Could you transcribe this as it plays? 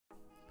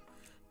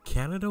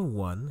Canada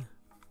won,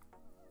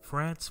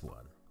 France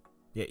won.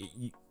 Yeah,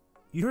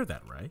 you heard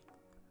that right?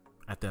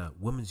 At the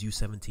Women's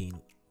U17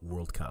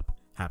 World Cup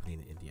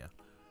happening in India.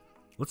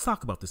 Let's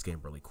talk about this game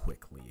really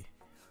quickly.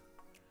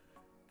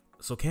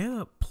 So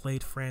Canada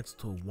played France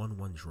to a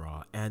 1-1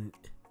 draw, and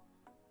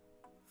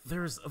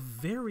there's a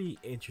very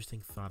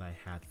interesting thought I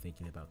had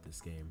thinking about this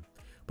game.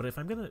 But if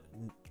I'm going to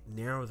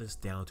narrow this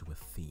down to a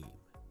theme,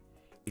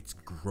 it's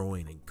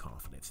growing in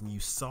confidence. And you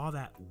saw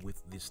that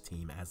with this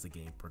team as the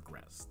game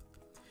progressed.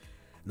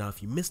 Now,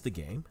 if you missed the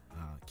game,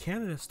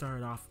 Canada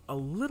started off a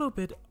little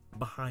bit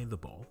behind the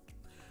ball.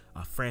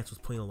 France was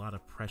putting a lot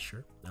of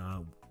pressure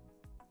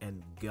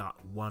and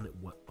got one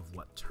of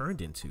what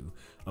turned into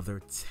of their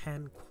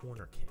 10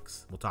 corner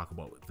kicks. We'll talk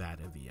about that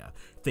and the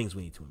things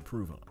we need to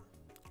improve on.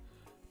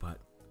 But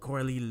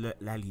Coralie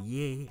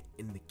Lallier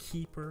in the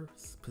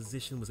keeper's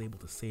position was able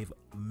to save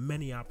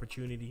many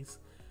opportunities.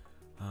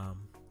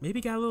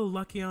 Maybe got a little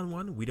lucky on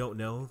one. We don't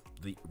know.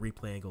 The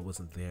replay angle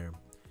wasn't there.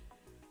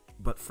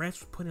 But France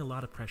was putting a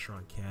lot of pressure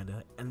on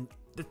Canada, and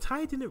the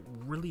tide didn't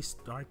really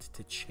start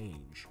to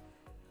change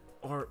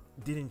or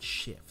didn't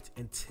shift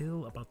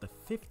until about the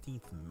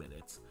 15th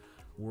minute,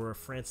 where a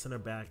France center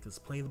back is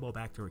playing the ball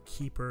back to her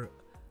keeper.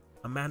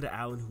 Amanda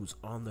Allen, who's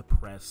on the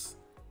press,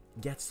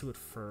 gets to it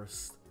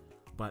first,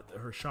 but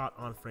her shot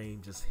on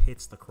frame just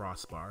hits the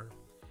crossbar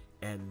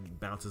and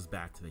bounces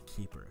back to the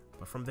keeper.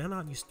 But from then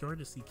on, you started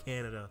to see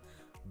Canada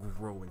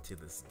grow into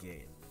this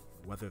game.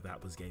 Whether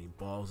that was getting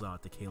balls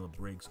out to Caleb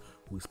Briggs,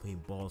 who was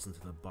playing balls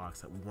into the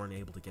box that we weren't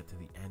able to get to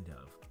the end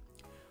of.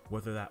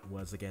 Whether that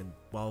was, again,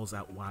 balls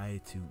out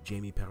wide to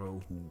Jamie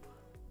Perrault, who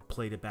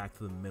played it back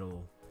to the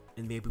middle,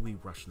 and maybe we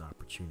rushed an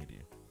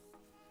opportunity.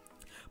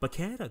 But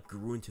Canada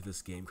grew into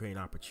this game,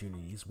 creating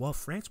opportunities, while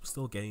France was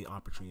still getting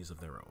opportunities of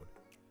their own.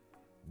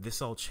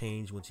 This all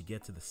changed once you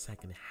get to the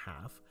second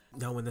half.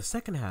 Now, when the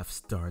second half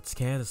starts,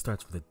 Canada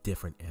starts with a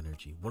different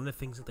energy. One of the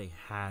things that they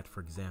had,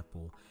 for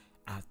example,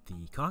 at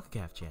the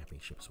CONCACAF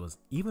Championships was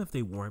even if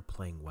they weren't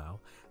playing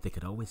well, they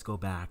could always go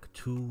back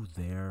to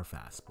their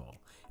fastball.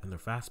 And their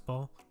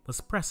fastball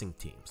was pressing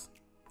teams.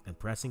 And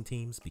pressing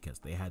teams because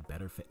they had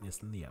better fitness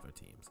than the other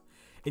teams.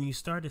 And you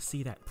start to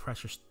see that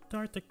pressure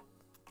start to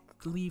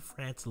leave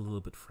France a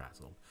little bit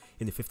frazzled.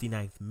 In the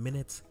 59th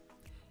minute,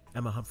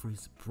 Emma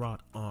Humphries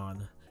brought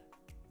on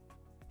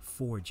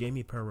for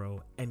Jamie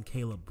Perrault and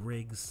Caleb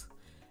Briggs,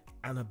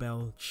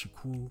 Annabelle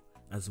Chukwa,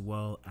 as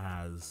well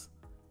as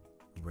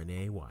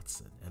Renee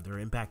Watson, and their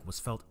impact was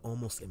felt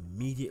almost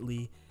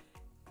immediately,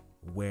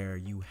 where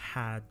you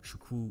had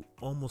Chukwu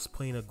almost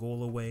playing a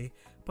goal away,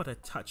 but a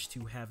touch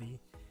too heavy,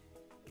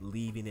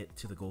 leaving it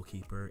to the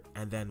goalkeeper.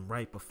 And then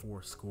right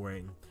before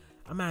scoring,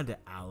 Amanda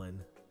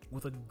Allen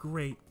with a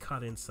great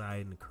cut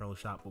inside and a curl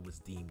shot, but was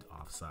deemed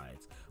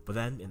offsides. But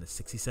then in the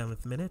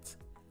 67th minute,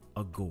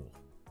 a goal.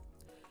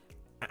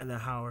 Anna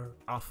Hauer,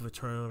 off of a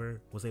turnover,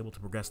 was able to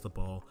progress the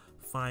ball,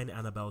 find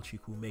Annabelle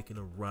Chukwa making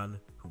a run,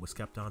 who was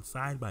kept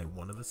onside by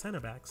one of the center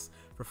backs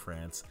for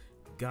France,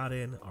 got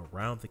in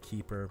around the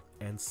keeper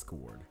and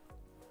scored.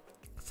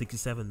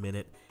 67th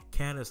minute,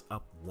 Canada's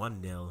up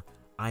 1-0.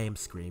 I am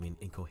screaming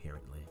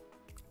incoherently.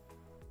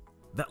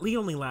 That lead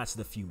only lasted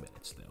a few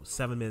minutes though.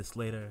 7 minutes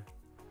later,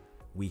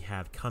 we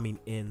had coming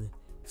in,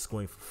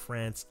 scoring for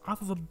France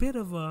off of a bit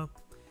of a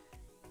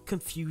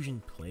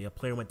confusion play. A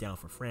player went down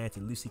for France,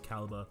 and Lucie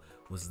Calba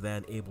was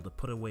then able to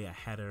put away a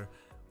header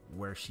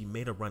where she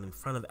made a run in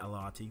front of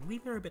Elati,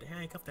 leaving her a bit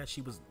handcuffed as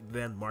she was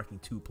then marking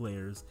two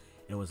players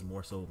and was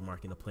more so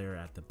marking a player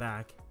at the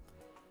back.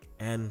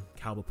 And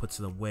Calba puts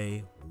it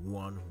away,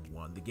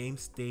 1-1. The game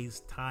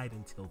stays tied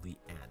until the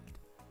end.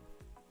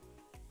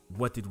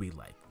 What did we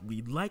like?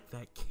 We liked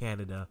that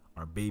Canada,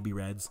 our Baby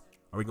Reds,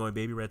 are we going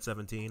Baby Red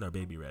 17 or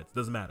Baby Reds?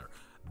 Doesn't matter.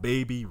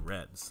 Baby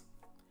Reds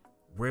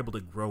were able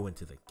to grow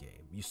into the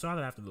game. You saw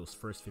that after those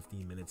first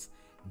 15 minutes,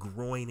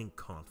 growing in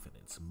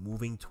confidence,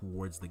 moving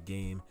towards the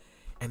game,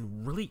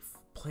 and really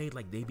played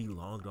like they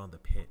belonged on the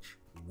pitch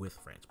with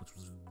France, which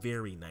was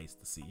very nice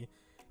to see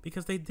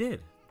because they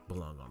did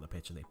belong on the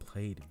pitch and they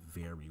played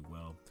very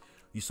well.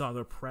 You saw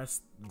their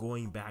press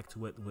going back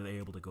to it when they were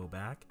able to go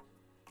back.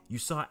 You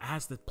saw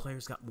as the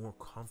players got more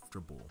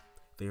comfortable,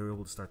 they were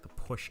able to start to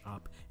push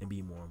up and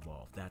be more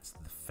involved. That's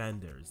the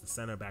defenders, the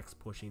center backs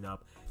pushing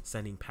up,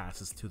 sending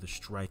passes to the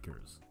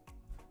strikers.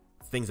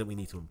 Things that we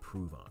need to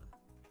improve on.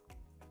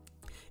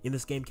 In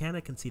this game,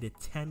 Canada conceded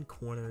 10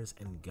 corners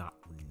and got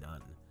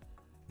none.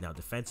 Now,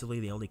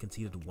 defensively, they only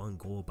conceded 1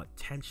 goal, but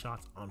 10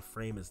 shots on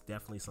frame is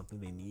definitely something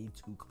they need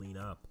to clean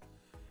up,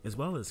 as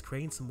well as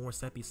creating some more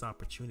set piece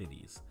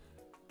opportunities.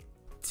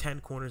 10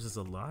 corners is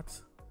a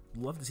lot.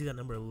 Love to see that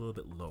number a little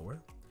bit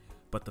lower,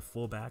 but the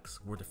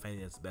fullbacks were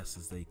defending as best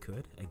as they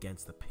could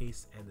against the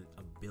pace and the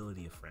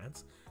ability of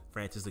France.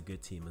 France is a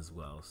good team as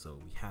well, so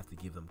we have to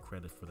give them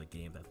credit for the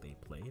game that they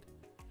played.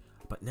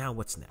 But now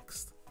what's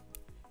next?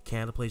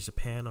 Canada plays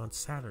Japan on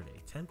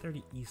Saturday,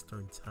 10:30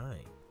 Eastern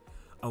Time.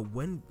 A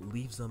win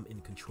leaves them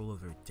in control of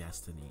their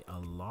destiny. A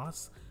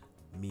loss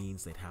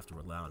means they'd have to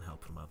rely on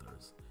help from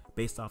others.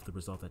 Based off the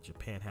result that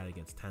Japan had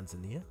against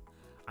Tanzania,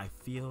 I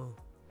feel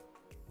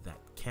that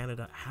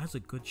Canada has a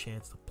good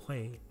chance to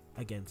play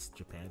against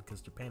Japan, because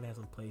Japan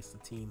hasn't placed a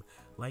team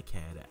like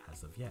Canada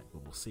as of yet,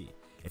 but we'll see.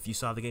 If you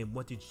saw the game,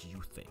 what did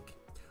you think?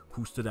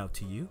 Who stood out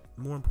to you?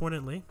 More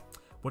importantly,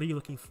 what are you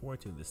looking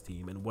forward to in this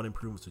team, and what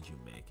improvements would you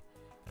make?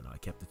 I know I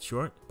kept it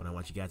short, but I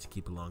want you guys to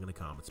keep along in the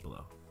comments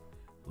below.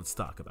 Let's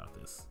talk about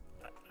this.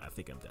 I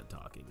think I'm done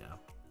talking now.